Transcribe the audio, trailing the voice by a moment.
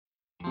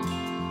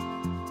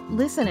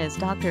Listen as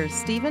Drs.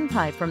 Stephen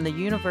Pipe from the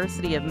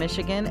University of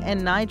Michigan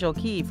and Nigel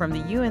Key from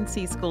the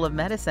UNC School of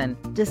Medicine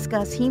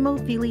discuss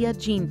hemophilia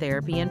gene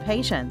therapy in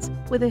patients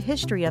with a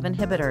history of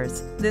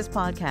inhibitors. This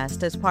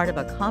podcast is part of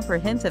a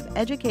comprehensive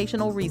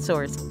educational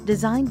resource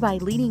designed by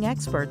leading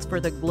experts for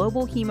the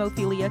global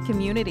hemophilia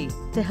community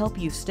to help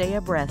you stay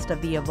abreast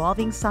of the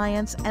evolving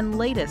science and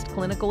latest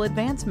clinical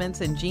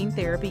advancements in gene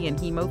therapy and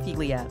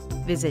hemophilia.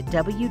 Visit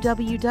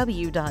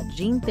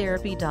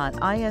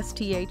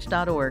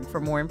www.genetherapy.isth.org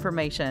for more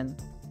information.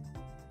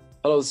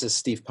 Hello, this is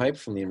Steve Pipe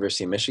from the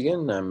University of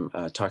Michigan. I'm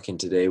talking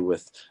today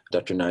with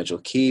Dr. Nigel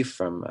Key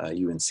from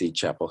UNC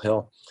Chapel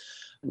Hill.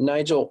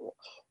 Nigel,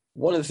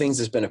 one of the things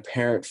that's been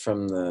apparent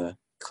from the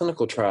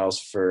clinical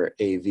trials for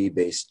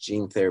AAV-based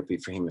gene therapy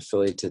for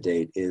hemophilia to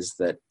date is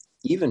that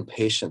even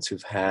patients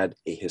who've had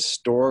a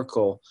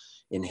historical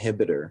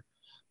inhibitor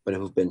but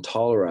who've been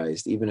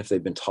tolerized, even if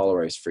they've been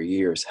tolerized for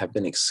years, have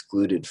been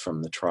excluded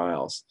from the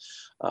trials.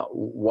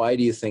 Why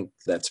do you think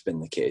that's been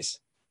the case?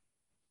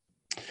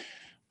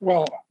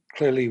 Well,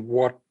 clearly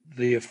what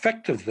the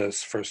effect of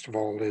this, first of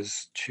all,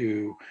 is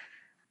to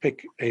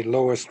pick a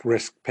lowest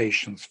risk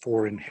patients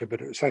for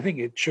inhibitors. I think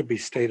it should be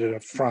stated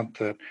up front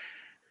that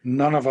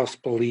none of us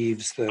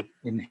believes that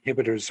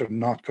inhibitors are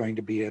not going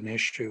to be an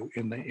issue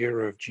in the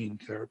era of gene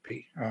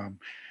therapy.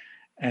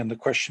 And the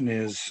question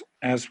is,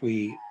 as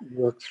we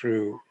work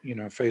through,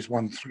 phase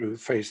 1 through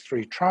phase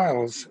 3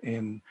 trials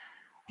in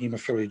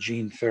hemophilia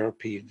gene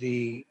therapy,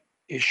 the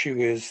issue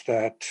is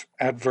that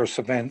adverse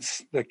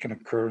events that can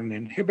occur in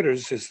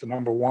inhibitors is the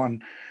number one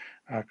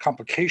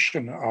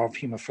complication of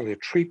hemophilia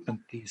treatment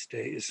these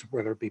days,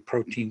 whether it be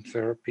protein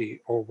therapy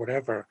or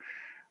whatever,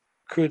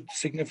 could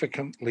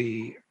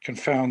significantly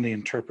confound the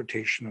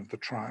interpretation of the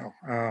trial.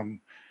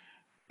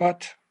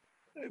 But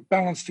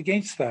balanced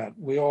against that,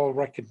 we all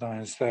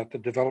recognize that the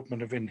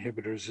development of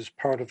inhibitors is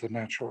part of the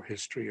natural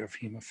history of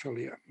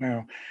hemophilia.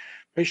 Now,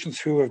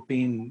 patients who have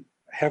been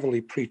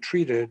heavily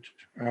pretreated,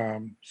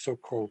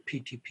 so-called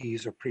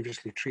PTPs or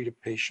previously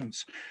treated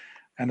patients,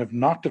 and have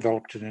not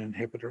developed an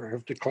inhibitor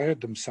have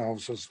declared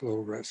themselves as low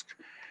risk.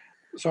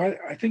 So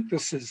I think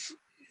this is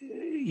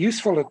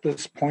useful at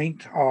this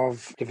point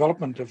of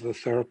development of the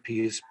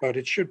therapies, but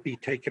it should be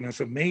taken as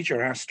a major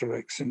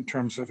asterisk in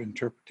terms of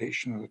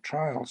interpretation of the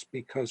trials,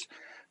 because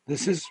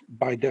this is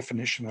by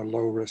definition a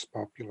low risk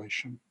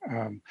population.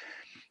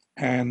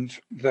 And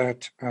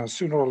that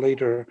sooner or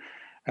later,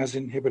 as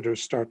inhibitors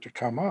start to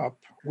come up,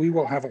 we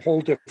will have a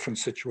whole different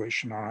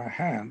situation on our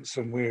hands.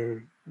 And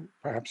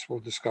perhaps we'll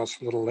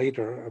discuss a little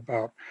later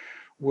about,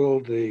 will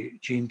the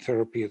gene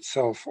therapy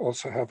itself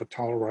also have a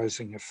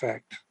tolerizing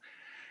effect?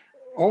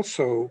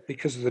 Also,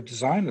 because of the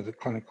design of the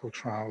clinical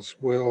trials,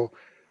 will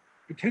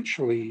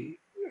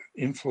potentially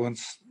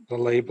influence the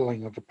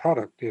labeling of the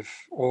product.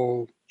 If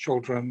all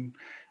children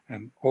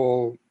and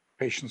all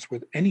patients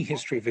with any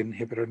history of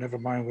inhibitor, never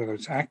mind whether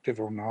it's active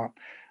or not,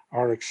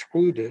 are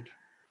excluded,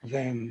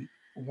 then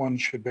one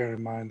should bear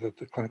in mind that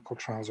the clinical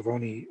trials have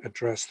only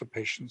addressed the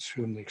patients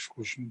whom the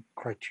exclusion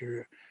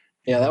criteria.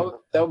 Yeah,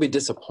 that would be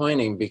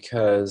disappointing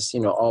because,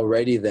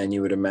 already then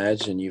you would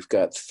imagine you've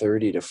got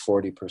 30 to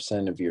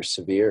 40% of your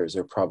severes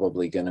are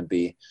probably going to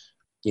be,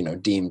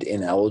 deemed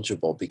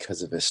ineligible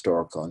because of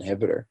historical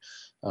inhibitor.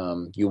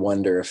 You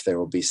wonder if there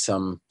will be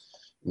some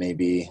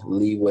maybe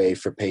leeway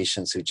for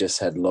patients who just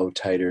had low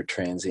titer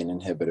transient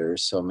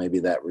inhibitors. So maybe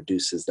that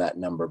reduces that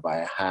number by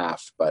a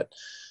half. But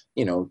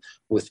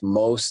with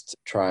most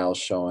trials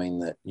showing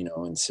that,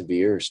 in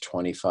severes,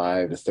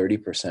 25 to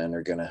 30%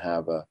 are going to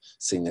have a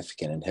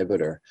significant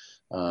inhibitor.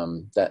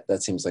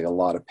 That seems like a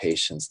lot of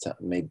patients to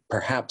maybe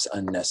perhaps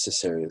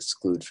unnecessarily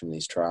exclude from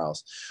these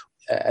trials.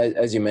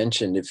 As you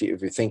mentioned, if you're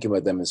thinking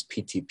about them as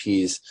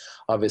PTPs,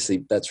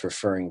 obviously that's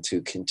referring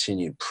to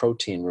continued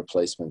protein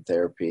replacement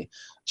therapy.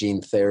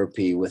 Gene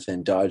therapy with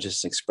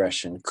endogenous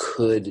expression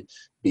could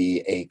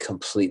be a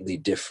completely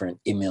different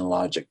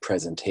immunologic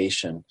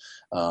presentation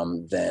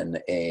than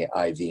a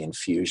IV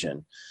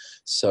infusion.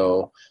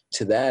 So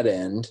to that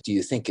end, do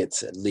you think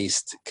it's at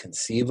least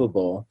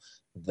conceivable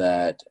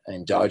that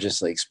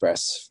endogenously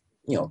express,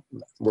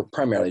 we're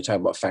primarily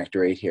talking about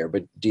factor VIII here,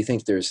 but do you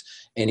think there's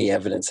any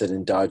evidence that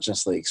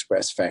endogenously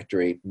expressed factor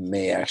VIII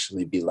may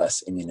actually be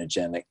less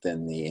immunogenic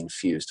than the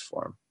infused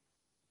form?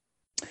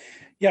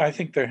 Yeah, I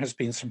think there has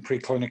been some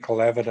preclinical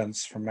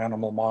evidence from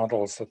animal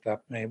models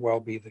that may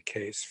well be the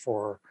case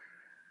for,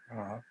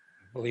 I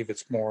believe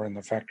it's more in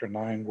the factor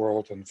IX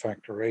world than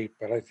factor VIII,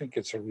 but I think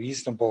it's a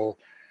reasonable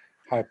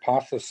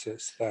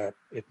hypothesis that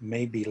it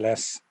may be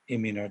less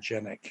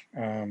immunogenic.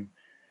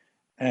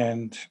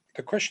 And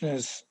the question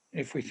is,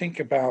 if we think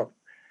about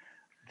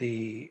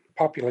the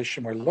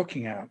population we're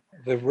looking at,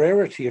 the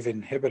rarity of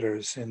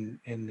inhibitors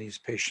in these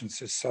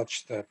patients is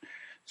such that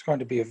it's going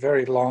to be a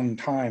very long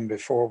time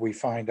before we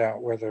find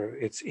out whether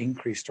it's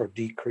increased or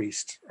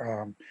decreased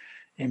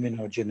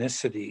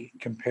immunogenicity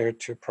compared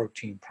to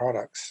protein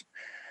products.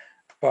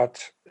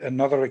 But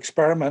another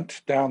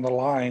experiment down the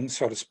line,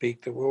 so to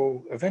speak, that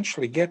we'll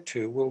eventually get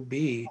to will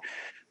be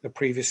the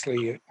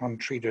previously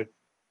untreated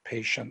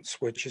patients,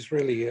 which is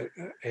really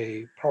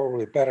a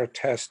probably better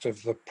test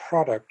of the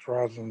product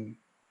rather than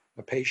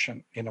the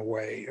patient in a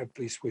way. At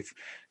least we've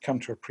come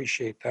to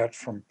appreciate that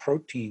from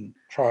protein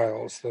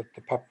trials, that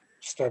the pup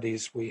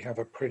studies, we have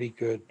a pretty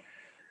good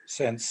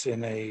sense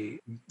in a,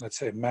 let's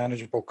say,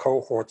 manageable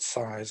cohort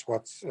size,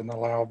 what's an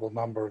allowable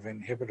number of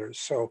inhibitors.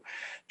 So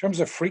in terms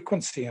of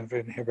frequency of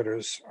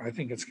inhibitors, I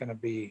think it's going to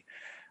be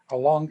a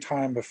long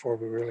time before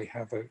we really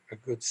have a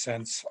good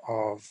sense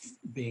of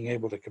being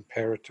able to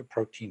compare it to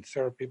protein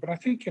therapy. But I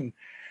think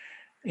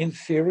in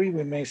theory,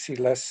 we may see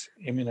less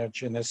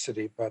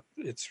immunogenicity, but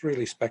it's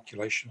really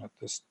speculation at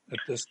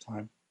this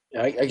time.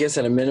 I guess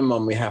at a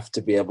minimum, we have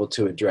to be able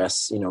to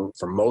address,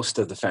 for most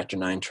of the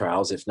factor IX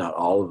trials, if not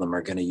all of them,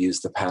 are going to use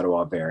the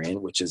Padua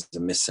variant, which is a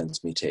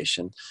missense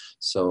mutation.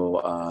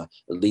 So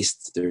at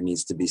least there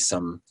needs to be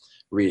some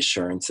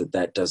reassurance that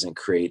that doesn't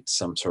create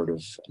some sort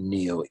of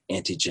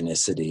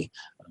neo-antigenicity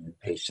in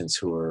patients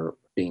who are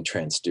being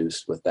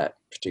transduced with that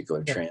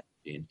particular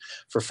transgene.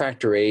 For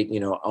factor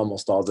VIII,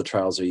 almost all the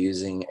trials are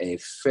using a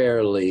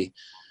fairly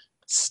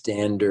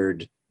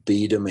standard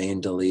B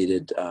domain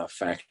deleted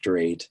factor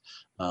VIII.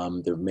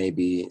 There may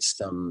be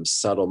some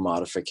subtle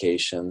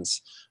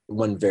modifications.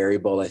 One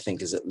variable I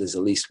think is at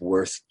least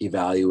worth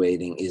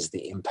evaluating is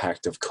the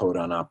impact of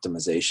codon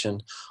optimization.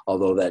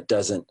 Although that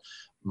doesn't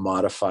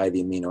modify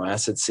the amino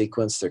acid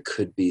sequence, there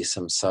could be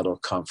some subtle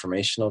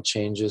conformational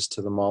changes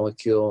to the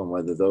molecule and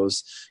whether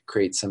those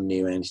create some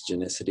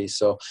neoantigenicity.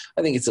 So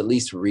I think it's at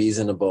least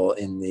reasonable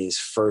in these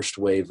first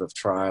wave of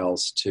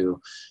trials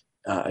to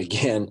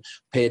again,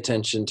 pay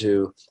attention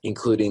to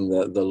including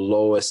the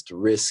lowest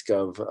risk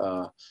of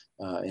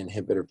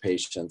inhibitor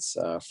patients,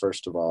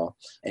 first of all,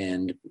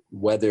 and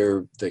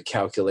whether the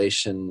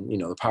calculation,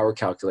 the power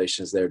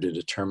calculation is there to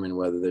determine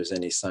whether there's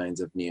any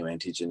signs of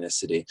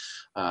neoantigenicity.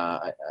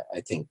 I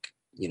think,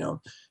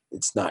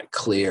 it's not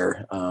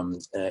clear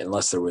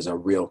unless there was a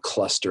real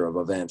cluster of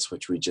events,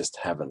 which we just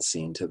haven't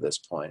seen to this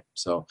point.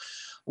 So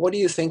what do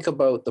you think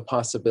about the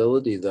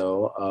possibility,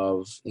 though,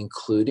 of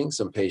including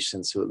some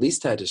patients who at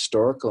least had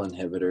historical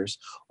inhibitors,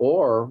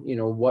 or,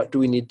 what do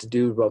we need to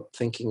do about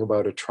thinking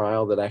about a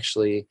trial that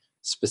actually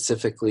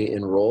specifically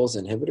enrolls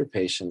inhibitor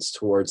patients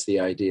towards the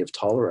idea of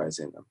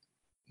tolerizing them?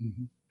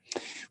 Mm-hmm.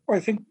 Well,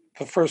 I think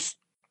the first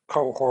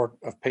cohort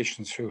of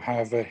patients who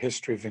have a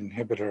history of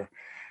inhibitor,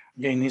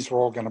 again, these are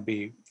all going to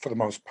be, for the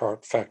most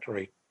part, factor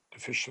VIII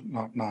deficient,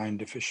 not IX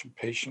deficient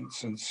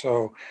patients. And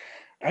so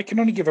I can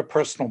only give a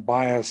personal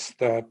bias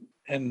that,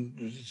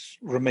 and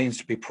remains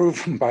to be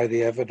proven by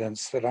the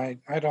evidence, that I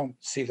don't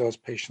see those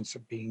patients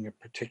as being a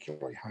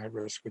particularly high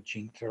risk with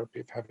gene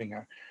therapy of having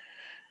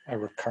a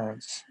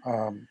recurrence.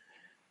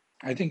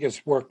 I think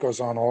as work goes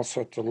on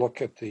also to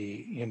look at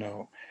the,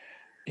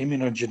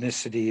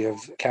 immunogenicity of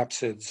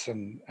capsids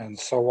and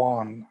so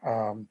on,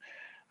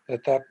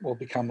 that will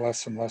become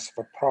less and less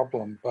of a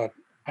problem. But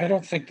I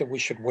don't think that we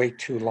should wait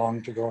too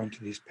long to go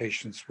into these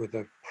patients with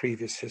a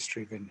previous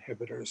history of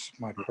inhibitors,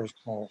 my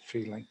personal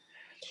feeling.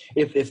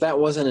 If that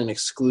wasn't an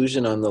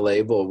exclusion on the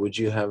label, would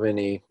you have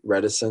any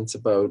reticence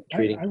about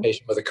treating a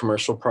patient with a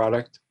commercial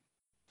product?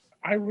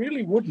 I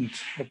really wouldn't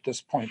at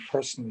this point,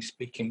 personally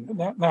speaking.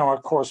 Now,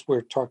 of course,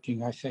 we're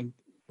talking, I think,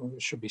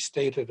 it should be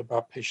stated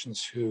about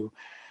patients who,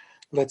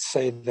 let's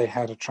say they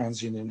had a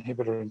transgene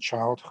inhibitor in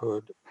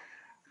childhood.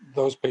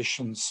 Those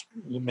patients,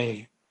 you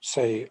may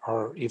say,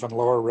 are even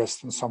lower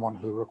risk than someone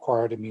who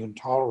required immune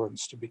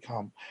tolerance to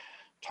become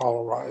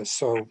tolerized.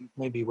 So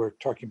maybe we're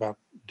talking about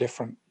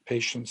different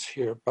patients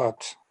here.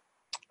 But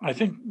I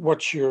think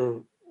what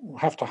you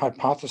have to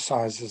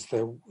hypothesize is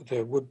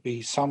there would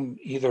be some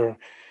either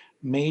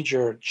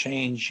major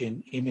change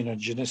in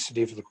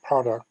immunogenicity of the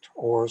product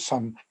or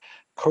some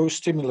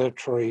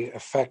co-stimulatory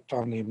effect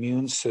on the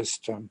immune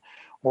system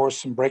or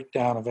some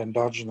breakdown of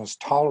endogenous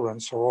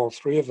tolerance, or all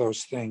three of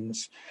those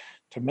things,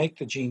 to make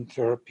the gene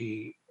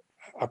therapy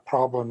a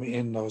problem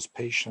in those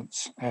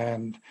patients.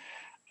 And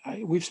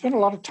we've spent a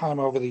lot of time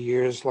over the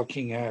years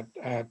looking at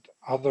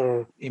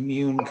other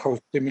immune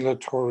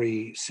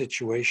co-stimulatory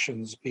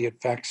situations, be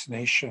it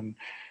vaccination,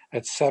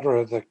 et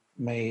cetera, that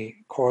may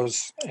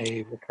cause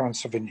a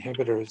recurrence of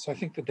inhibitors. I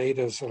think the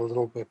data is a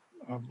little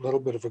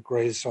bit of a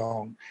gray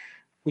zone.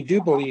 We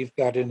do believe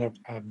that in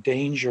a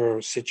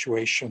danger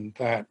situation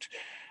that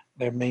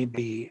there may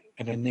be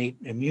an innate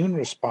immune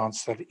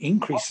response that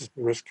increases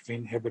the risk of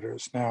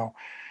inhibitors. Now,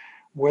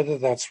 whether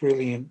that's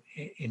really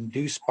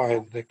induced by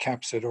the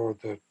capsid or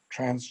the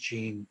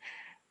transgene,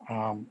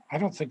 I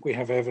don't think we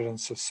have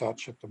evidence of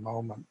such at the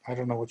moment. I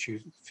don't know what you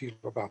feel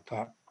about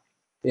that.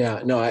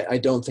 Yeah, no, I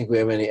don't think we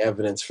have any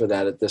evidence for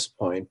that at this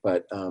point,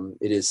 but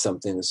it is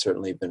something that's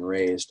certainly been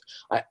raised.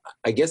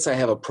 I guess I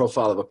have a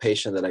profile of a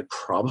patient that I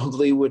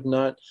probably would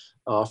not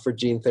offer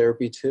gene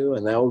therapy to,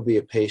 and that would be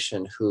a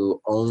patient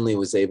who only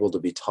was able to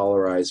be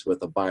tolerized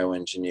with a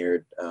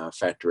bioengineered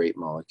factor VIII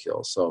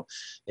molecule. So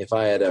if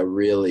I had a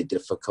really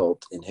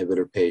difficult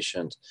inhibitor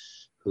patient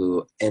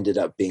who ended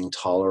up being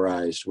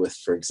tolerized with,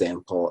 for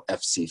example,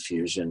 Fc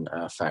fusion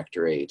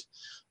factor VIII,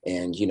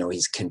 and, you know,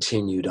 he's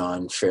continued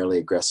on fairly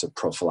aggressive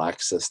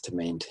prophylaxis to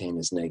maintain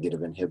his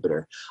negative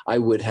inhibitor, I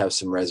would have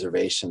some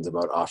reservations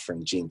about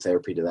offering gene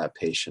therapy to that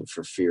patient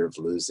for fear of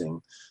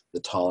losing the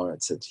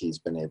tolerance that he's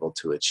been able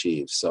to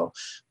achieve. So,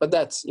 but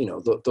that's, you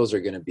know, those are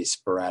going to be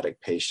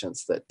sporadic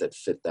patients that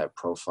fit that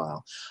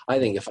profile. I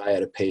think if I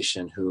had a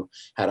patient who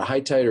had a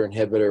high titer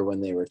inhibitor when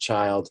they were a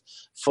child,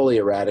 fully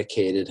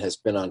eradicated, has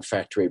been on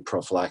factor VIII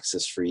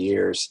prophylaxis for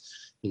years,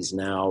 he's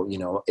now, you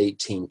know,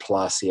 18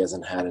 plus. He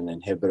hasn't had an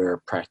inhibitor,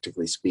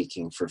 practically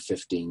speaking, for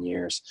 15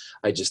 years.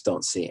 I just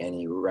don't see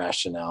any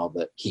rationale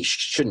that he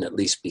shouldn't at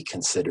least be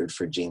considered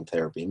for gene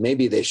therapy.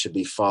 Maybe they should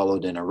be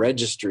followed in a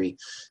registry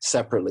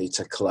separately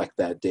to collect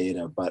that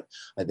data, but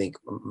I think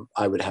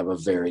I would have a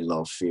very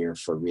low fear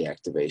for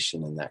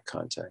reactivation in that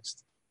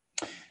context.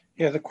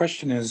 Yeah, the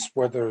question is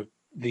whether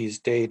these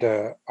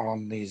data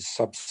on these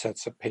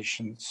subsets of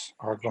patients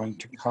are going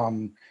to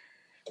come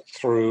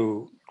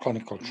through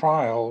clinical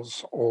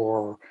trials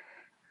or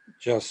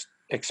just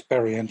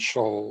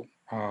experiential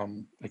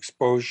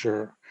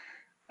exposure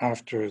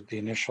after the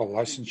initial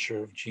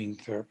licensure of gene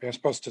therapy. I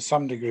suppose to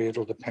some degree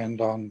it'll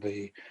depend on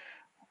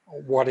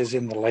what is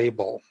in the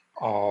label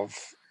of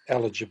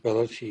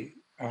eligibility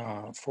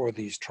for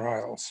these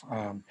trials.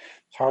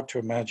 It's hard to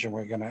imagine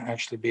we're going to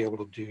actually be able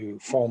to do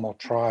formal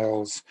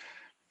trials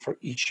for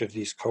each of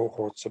these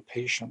cohorts of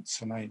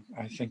patients. And I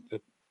think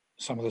that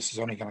some of this is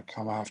only going to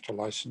come after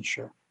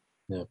licensure.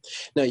 Yeah.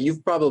 Now,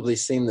 you've probably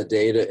seen the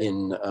data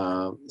in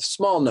a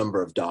small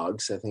number of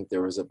dogs. I think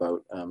there was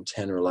about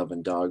 10 or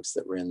 11 dogs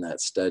that were in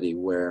that study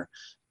where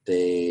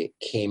they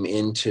came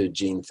into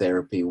gene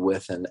therapy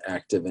with an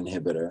active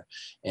inhibitor,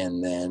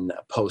 and then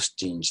post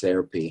gene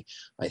therapy,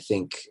 I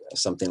think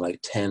something like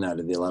 10 out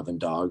of the 11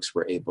 dogs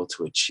were able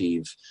to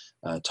achieve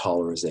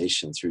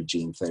tolerization through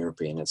gene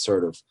therapy. And it's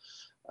sort of,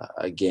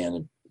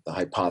 again, the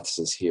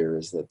hypothesis here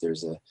is that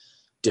there's a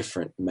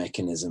different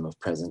mechanism of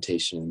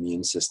presentation in the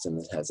immune system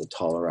that has a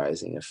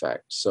tolerizing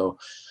effect. So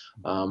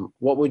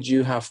what would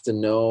you have to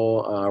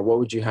know, what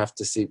would you have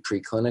to see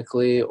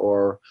preclinically,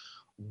 or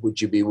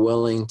would you be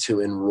willing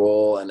to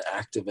enroll an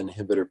active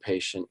inhibitor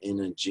patient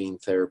in a gene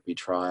therapy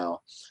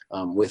trial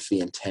with the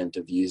intent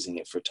of using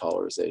it for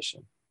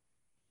tolerization?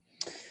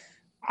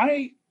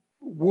 I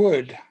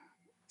would,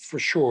 for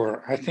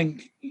sure. I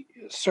think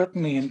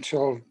certainly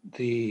until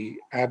the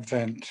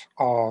advent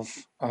of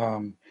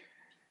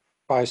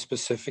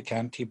bispecific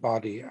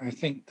antibody, I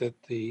think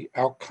that the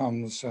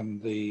outcomes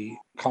and the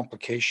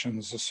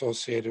complications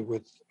associated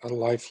with a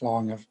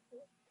lifelong of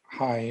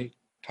high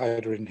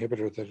titer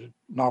inhibitor that had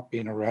not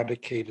been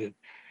eradicated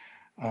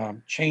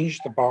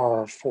changed the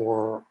bar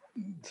for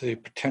the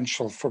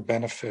potential for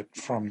benefit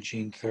from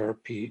gene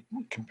therapy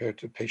compared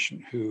to a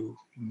patient who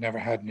never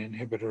had an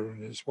inhibitor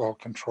and is well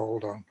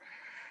controlled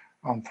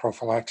on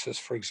prophylaxis,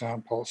 for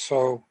example.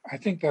 So I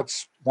think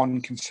that's one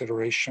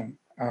consideration.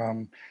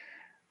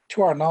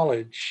 To our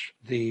knowledge,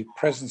 the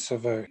presence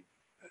of an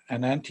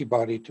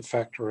antibody to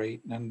factor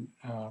VIII and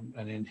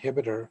an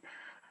inhibitor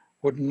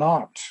would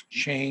not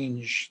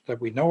change,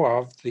 that we know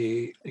of,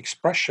 the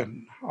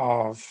expression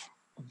of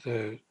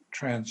the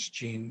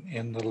transgene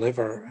in the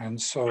liver.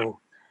 And so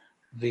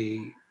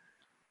the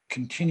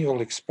continual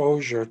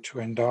exposure to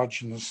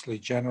endogenously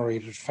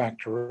generated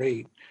factor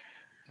VIII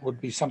would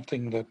be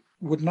something that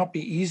would not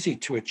be easy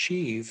to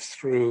achieve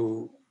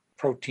through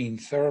protein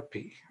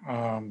therapy.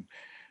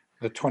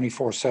 The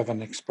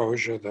 24/7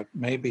 exposure that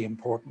may be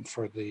important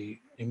for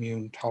the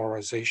immune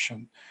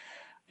tolerization.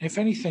 If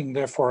anything,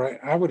 therefore,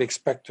 I would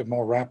expect a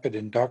more rapid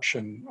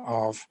induction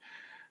of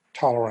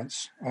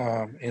tolerance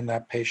in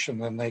that patient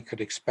than they could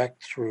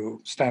expect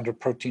through standard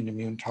protein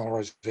immune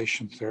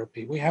tolerization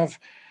therapy. We have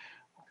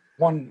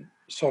one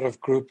sort of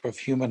group of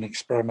human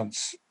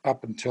experiments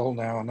up until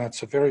now, and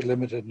that's a very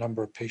limited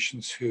number of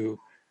patients who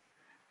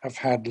have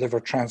had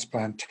liver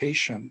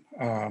transplantation.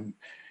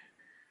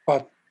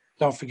 But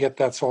don't forget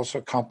that's also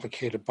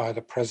complicated by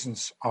the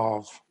presence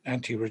of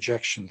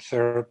anti-rejection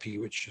therapy,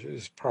 which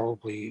is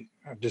probably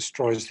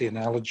destroys the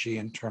analogy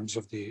in terms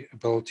of the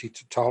ability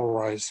to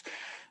tolerize.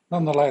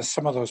 Nonetheless,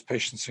 some of those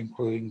patients,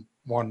 including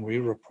one we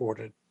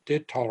reported,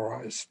 did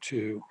tolerize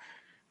to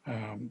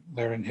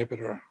their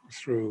inhibitor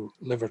through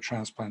liver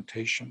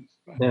transplantation.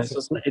 Yeah, so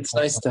it's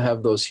nice to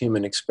have those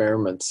human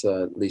experiments,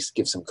 at least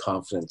give some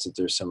confidence that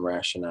there's some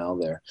rationale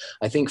there.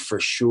 I think for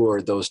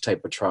sure those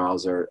type of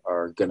trials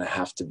are going to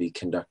have to be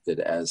conducted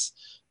as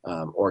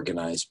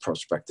organized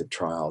prospective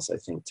trials, I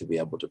think, to be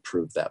able to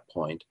prove that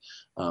point.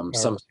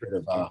 Some sort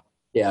of,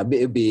 yeah,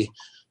 it'd be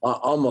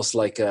almost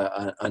like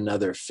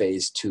another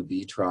phase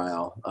 2B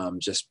trial,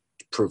 just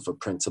proof of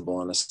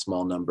principle in a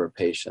small number of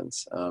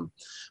patients.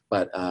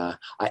 But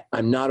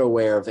I'm not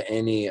aware of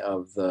any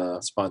of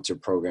the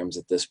sponsored programs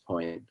at this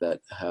point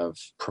that have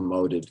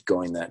promoted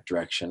going that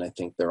direction. I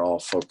think they're all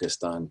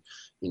focused on,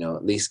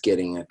 at least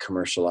getting a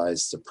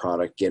commercialized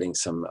product, getting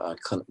some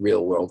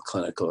real world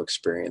clinical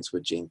experience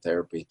with gene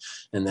therapy.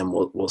 And then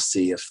we'll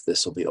see if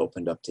this will be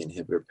opened up to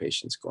inhibitor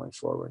patients going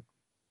forward.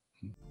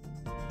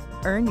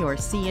 Earn your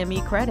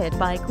CME credit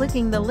by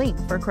clicking the link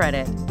for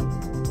credit.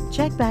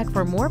 Check back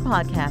for more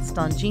podcasts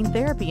on gene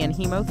therapy and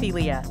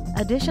hemophilia.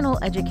 Additional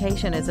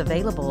education is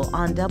available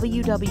on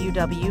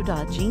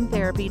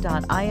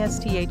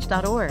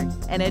www.genetherapy.isth.org,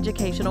 an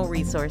educational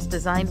resource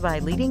designed by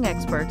leading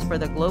experts for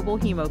the global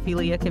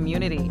hemophilia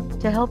community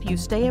to help you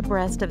stay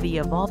abreast of the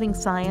evolving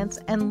science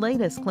and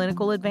latest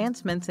clinical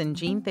advancements in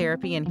gene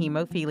therapy and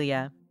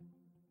hemophilia.